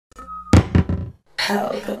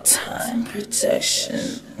Pelpa time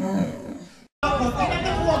protection. Welcome,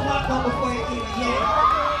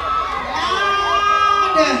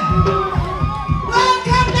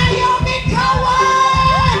 Naomi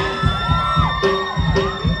Cowan!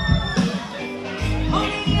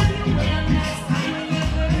 Only you will last time when you're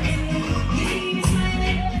hurting. You see me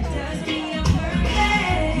smiling, does me a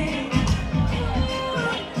birthday.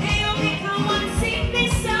 Naomi Cowan, sing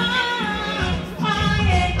this song. Oh,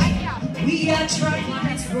 yeah. We are trying on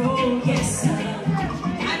this road, yes, sir.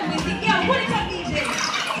 And we think, yo, what is up, DJ?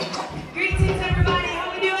 Greetings, everybody.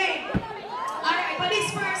 How we doing? All right, but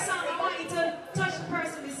this first song, I want you to touch the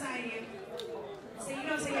person beside you. So you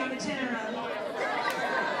know, say I'm a general.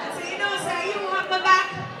 And so you know, say you have my back.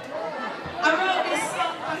 I wrote this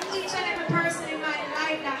song for each and every person in my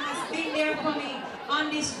life that has been there for me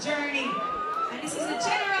on this journey. And this is a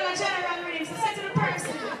general rhythm. So say to the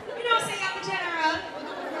person, you know, say I'm a general.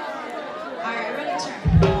 All right, run the track.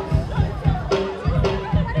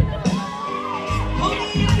 Only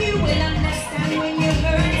if you will understand when you're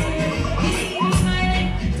hurting. You see me smiling,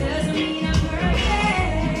 doesn't mean I'm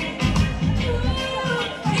perfect.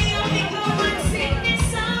 Naomi Cowan, sing this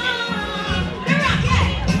song. The rock,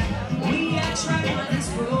 yeah. We are trying on this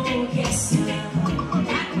road, yes, sir.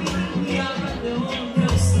 And we think we are alone, no,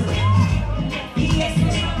 sir. Yes,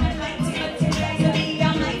 we're strong and mighty, but tonight we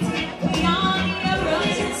are mighty. We all need our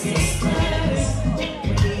brothers and sisters.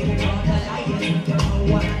 We're leaving all the light, you know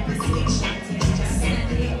what? The slick shots is just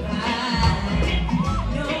standing by.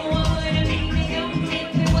 No one would have been Naomi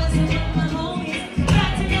if it wasn't for my homies.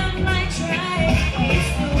 Got to love my tribe. It's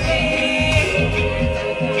the way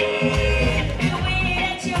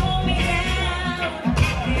that you hold me down.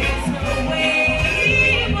 There's no way,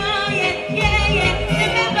 oh yeah, yeah, yeah. You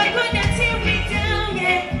never gonna tear me down,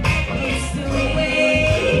 yeah. It's the way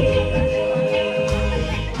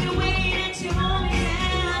that you hold me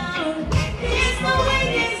down. There's no way,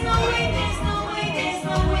 there's no way, there's no way, there's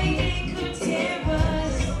no way they could tear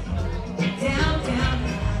us down, down.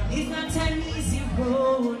 It's not an easy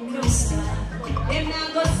road, no sir. Them now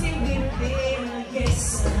go see we fail, yes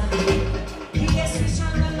sir. Yes, we're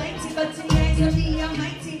strong and mighty, but tonight we'll be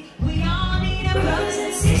almighty. We all need our brothers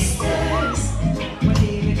and sisters. We're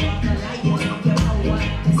living off the light, you know what?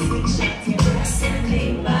 The slick shots here just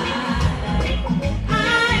standing by. I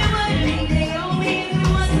wouldn't be Naomi if it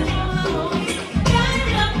wasn't for my homies. Gotta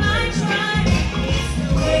love my tribe. It's the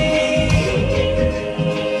way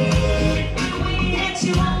that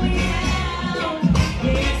you hold me down.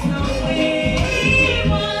 There's no way,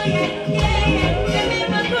 oh yeah, yeah, yeah. You're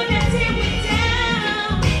never gonna tear me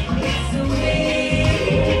down. It's the way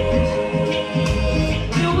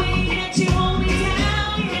that you hold me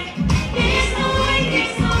down, yeah. There's no way,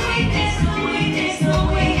 there's no way, there's no way, there's no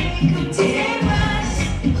way they could tear us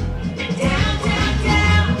down, down,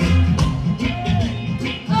 down.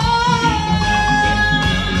 Oh,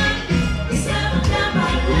 it's never done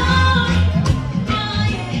by love. Oh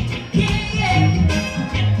yeah, yeah, yeah.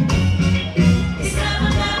 It's never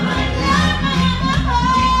done by love.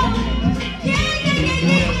 Yeah, yeah, yeah,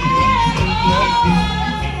 yeah, yeah.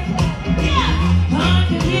 Oh, yeah.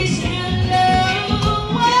 Unconditional love.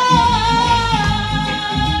 Oh,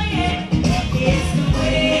 yeah. It's the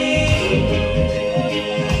way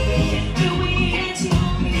that you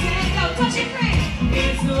hold me down. Go, touch your friend.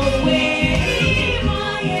 There's no way, oh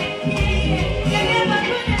yeah, yeah, yeah. You're never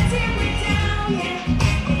gonna tear me down, yeah.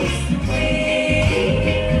 It's the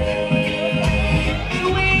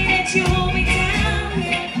way that you hold me down,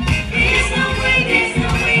 yeah. There's no way, there's no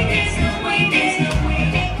way, there's no way, there's no way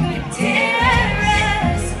they could tear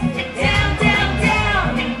us down, down,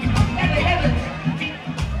 down. Never,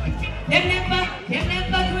 never. Them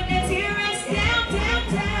never gonna tear us down, down,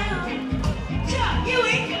 down. Chuck, you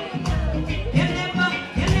ain't. Them never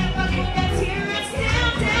gonna tear us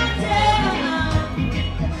down, down, down.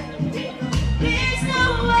 There's no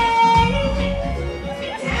way.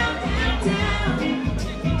 Down, down, down.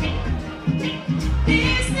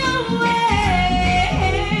 There's no way.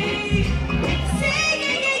 Say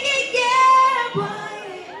yeah, yeah, yeah, yeah, boy.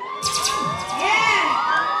 Yeah.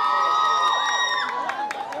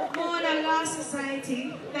 Mona Law Society,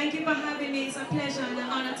 thank you for having me. It's a pleasure and an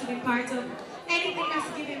honor to be part of anything that's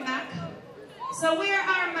giving back. So where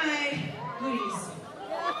are my goodies?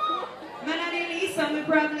 Man, I didn't eat some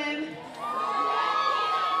problem.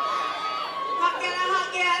 Hot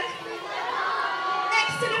girl.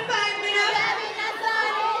 Next to the 5 minutes.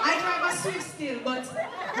 I drive a Swift still, but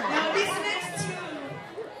now this next tune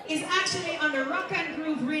is actually on the rock and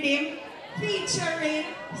groove rhythm featuring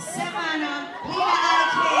Savannah, Lila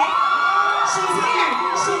IK. She's here.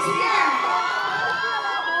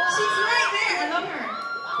 She's right there. I love her.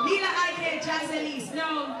 Lila Ike, Jazz Elise.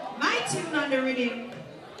 Now, my tune on the rhythm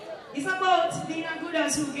is about being a good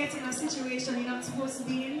as who get in a situation you're not supposed to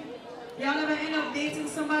be in. Y'all ever end up dating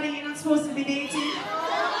somebody you're not supposed to be dating?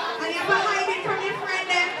 And you ever hide it from your friend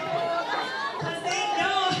then? Because they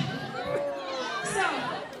know. So,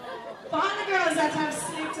 for all the girls that have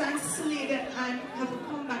slipped and slid and have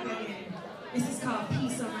come back again, this is called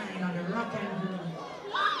Peace of Mind on the rock and roll.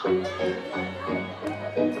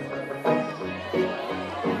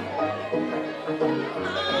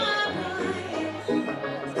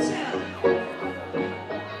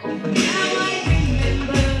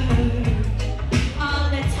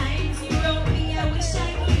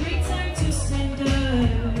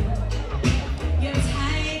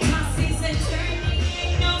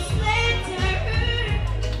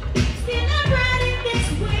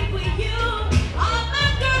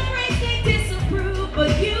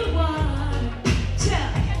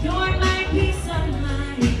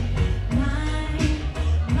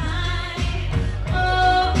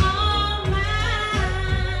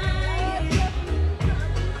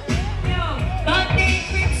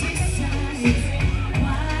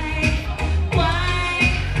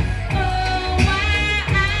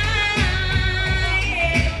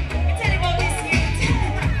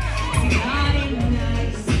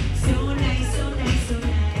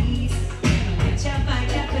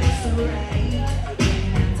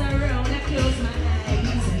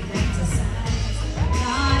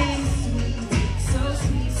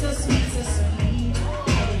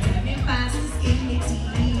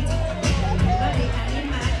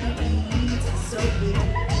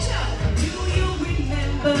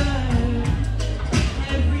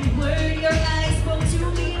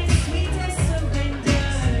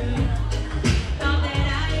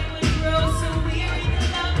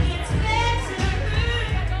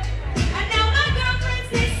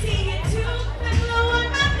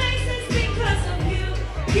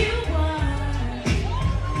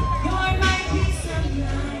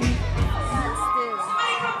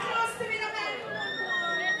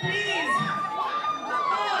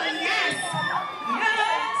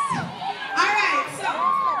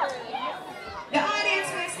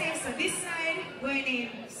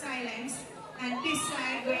 And this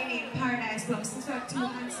side going in Paradise Plum. Since we have two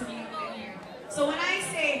handsome young men here. So when I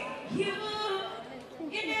say you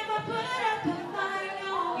never put up a fight,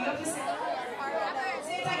 no. You have to say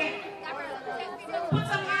it again. Put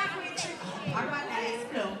some halfway through Paradise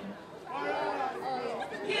Plum.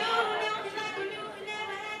 You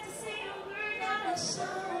never had to say a word on a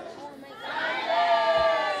song. Oh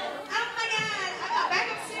my God, I got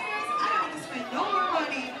backup singers. I don't need to spend no more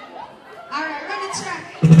money. All right, run the track.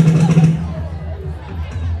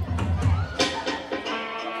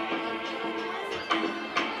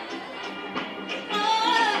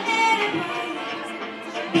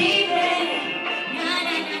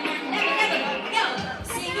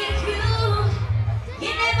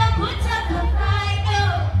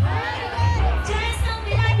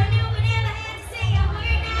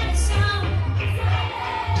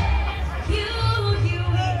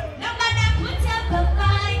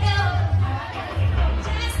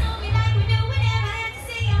 Just know me like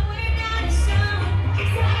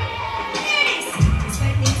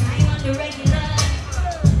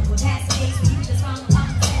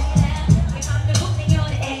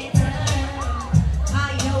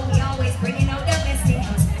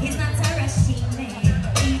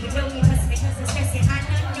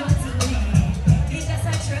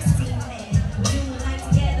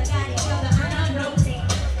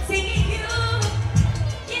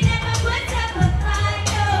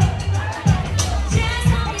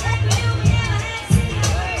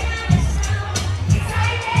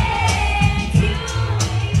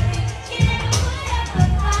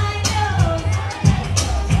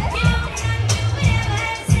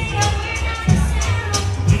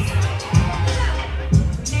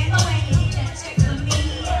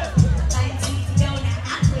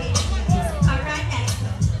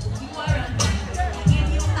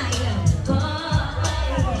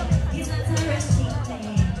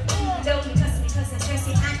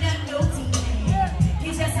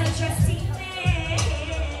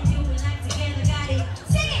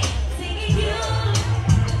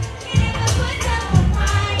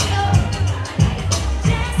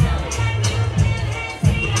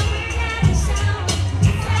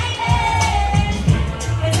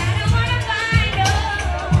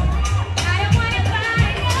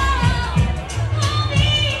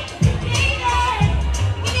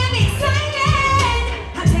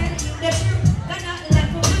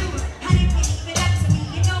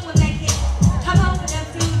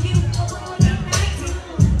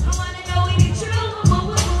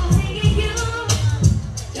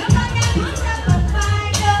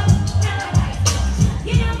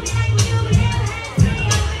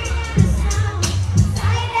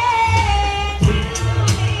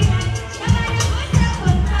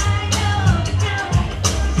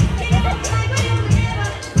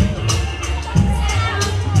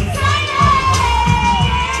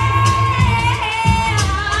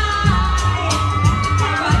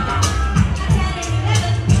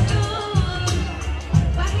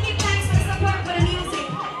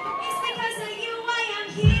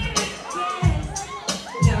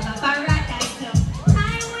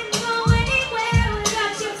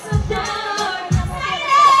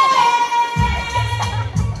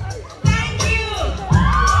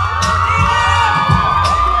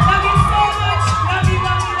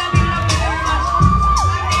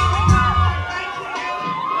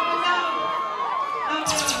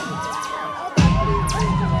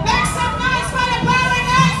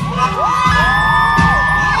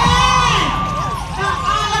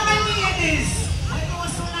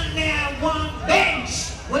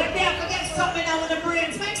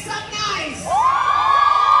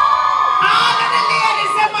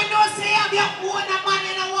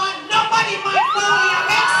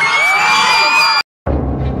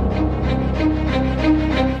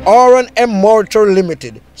R&M Mortar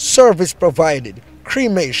Limited, service provided.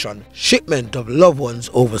 Cremation, shipment of loved ones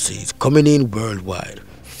overseas, coming in worldwide.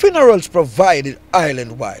 Funerals provided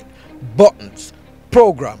island-wide. Buttons,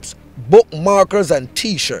 programs, bookmarkers and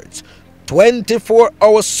t-shirts.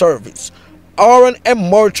 24-hour service. R&M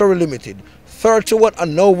Mortuary Limited, 31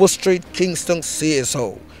 Anova Street, Kingston,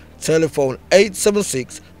 CSO. Telephone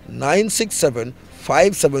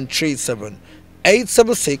 876-967-5737.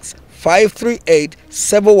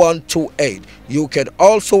 876-538-7128. You can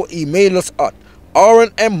also email us at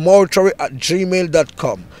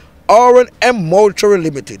rnmmortuary@gmail.com. R&M Mortuary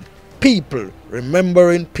Limited. People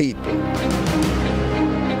remembering people.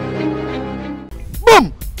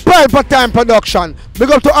 Boom! Pelpa Time Production.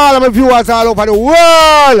 Big up to all of my viewers all over the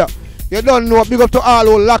world. You don't know. Big up to all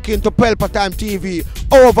who lock into Pelpa Time TV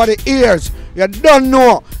over the years. You don't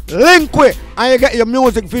know. Link with and you get your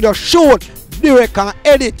music video shoot, direct and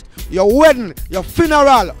edit. Your wedding, your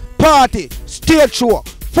funeral, party, stage show,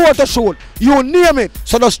 photo shoot, you name it.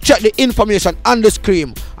 So just check the information on the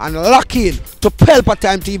screen and lock in to Pelpa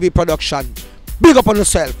Time TV Production. Big up on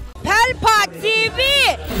yourself. Pelpa TV!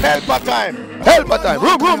 Pelpa Time! Pelpa Time!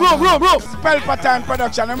 Room! Pelpa Time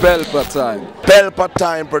Production. Pelpa Time! Pelpa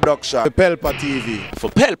Time Production. Pelpa TV.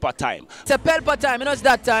 For Pelpa Time. It's a Pelpa Time, you know it's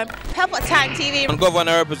that time. Pelpa Time TV. I'm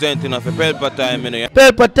governor representing of Pelpa Time, you know.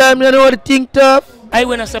 Pelpa Time, you know what the thing tough? I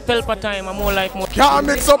when I say Pelpa Time, I'm more like more. Can't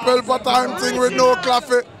mix up Pelpa Time thing with no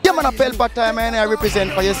coffee. Yeah, man, a Pelpa Time, and I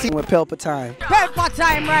represent for you. See, With Pelpa Time. Pelpa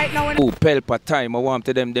Time right now. Oh, Pelpa Time, I want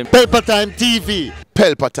to them. Pelpa Time TV.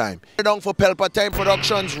 Pelpa Time. Down for Pelpa Time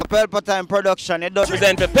Productions. Pelpa Time Production. It does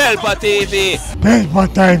Present for Pelpa TV. Pelpa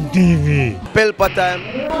Time TV. Pelpa Time.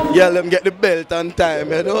 Yeah, let them get the belt on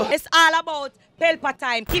time, you know. It's all about Pelpa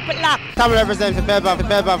Time. Keep it locked. Come represent for Pelpa,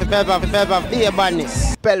 be a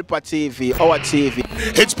badness. Pelpa TV, our TV.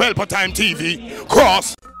 It's Pelpa Time TV.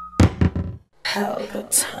 Cross. Pelpa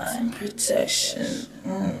Time Protection.